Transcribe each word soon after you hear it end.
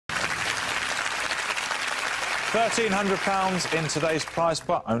£1,300 in today's prize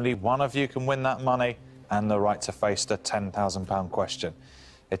pot. Only one of you can win that money and the right to face the £10,000 question.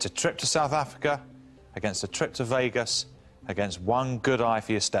 It's a trip to South Africa against a trip to Vegas against one good eye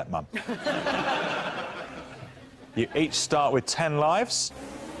for your stepmum. You each start with 10 lives.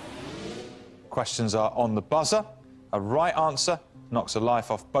 Questions are on the buzzer. A right answer knocks a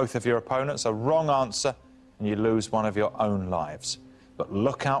life off both of your opponents. A wrong answer, and you lose one of your own lives. But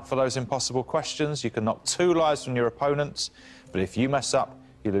look out for those impossible questions. You can knock 2 lives from your opponents, but if you mess up,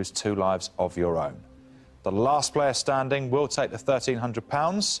 you lose 2 lives of your own. The last player standing will take the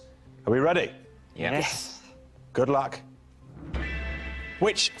 £1,300. Are we ready? Yes. Good luck.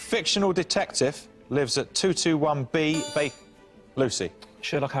 Which fictional detective lives at 221B Lucy?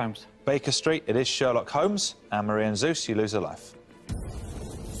 Sherlock Holmes. Baker Street. It is Sherlock Holmes. Anne-Marie and Zeus, you lose a life.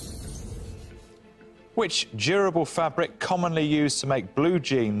 Which durable fabric commonly used to make blue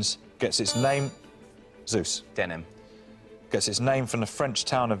jeans gets its name... Zeus. Denim. Gets its name from the French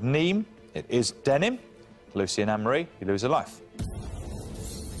town of Nîmes. It is denim. Lucy and Anne-Marie, you lose a life.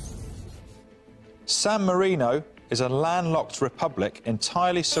 San Marino is a landlocked republic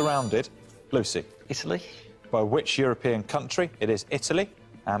entirely surrounded... Lucy. Italy. By which European country? It is Italy.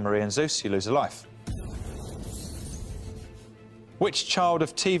 Anne-Marie and Zeus, you lose a life. Which child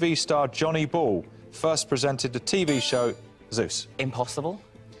of TV star Johnny Ball first presented the TV show Zeus? Impossible.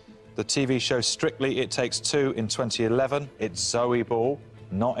 The TV show Strictly It Takes Two in 2011. It's Zoe Ball,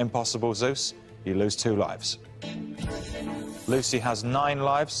 not Impossible, Zeus. You lose 2 lives. Lucy has 9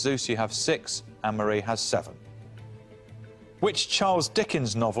 lives. Zeus, you have 6. Anne-Marie has 7. Which Charles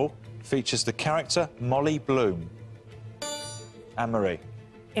Dickens novel features the character Molly Bloom? Anne-Marie.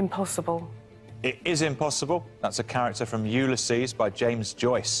 Impossible. It is Impossible. That's a character from Ulysses by James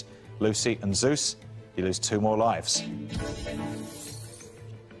Joyce. Lucy and Zeus, you lose 2 more lives.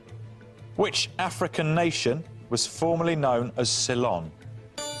 Which African nation was formerly known as Ceylon?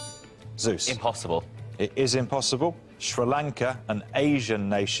 Zeus. Impossible. It is Impossible. Sri Lanka, an Asian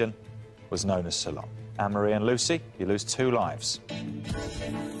nation, was known as Ceylon. Anne-Marie and Lucy, you lose 2 lives.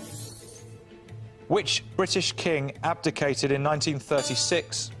 Which British king abdicated in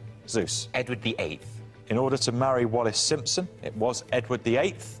 1936? Zeus. Edward VIII. In order to marry Wallis Simpson, it was Edward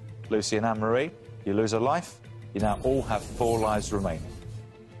VIII. Lucy and Anne-Marie, you lose a life. You now all have 4 lives remaining.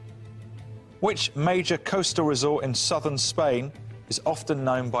 Which major coastal resort in southern Spain is often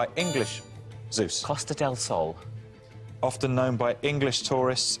known by English... Zeus. Costa del Sol. Often known by English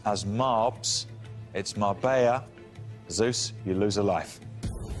tourists as Marbs. It's Marbella. Zeus, you lose a life.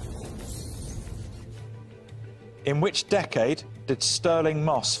 In which decade did Sterling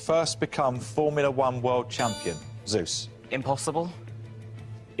Moss first become Formula 1 world champion? Zeus. Impossible.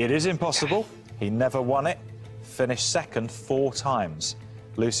 It is Impossible. He never won it. Finished second 4 times.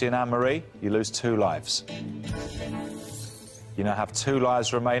 Lucy and Anne-Marie, you lose 2 lives. You now have 2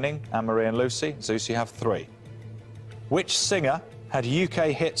 lives remaining. Anne-Marie and Lucy. Zeus, you have 3. Which singer had UK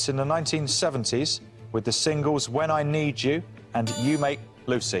hits in the 1970s with the singles When I Need You and You Make...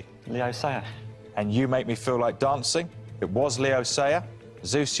 Lucy. Leo Sayer. And You Make Me Feel Like Dancing. It was Leo Sayer.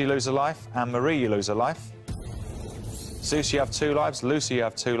 Zeus, you lose a life. Anne-Marie, you lose a life. Zeus, you have 2 lives. Lucy, you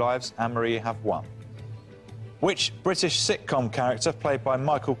have 2 lives. Anne-Marie, you have 1. Which British sitcom character played by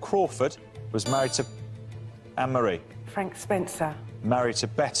Michael Crawford was married to... Anne-Marie. Frank Spencer. Married to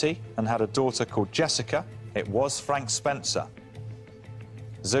Betty and had a daughter called Jessica. It was Frank Spencer.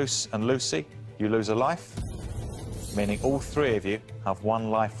 Zeus and Lucy, you lose a life, meaning all 3 of you have 1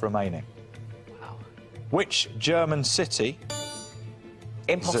 life remaining. Wow. Which German city...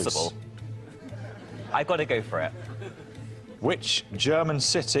 Impossible. Zeus. I've got to go for it. Which German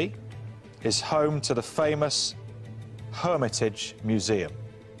city is home to the famous Hermitage Museum?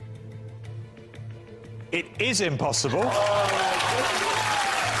 It is Impossible.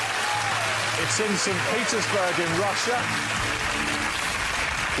 It's in St. Petersburg in Russia.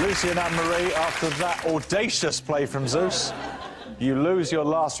 Lucy and Anne-Marie, after that audacious play from Zeus, you lose your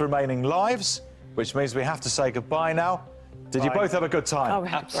last remaining lives, which means we have to say goodbye now. Did you both have a good time? Oh, we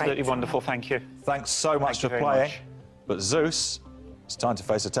had Absolutely wonderful, thank you. Thanks so much for playing. But Zeus, it's time to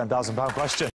face a £10,000 question.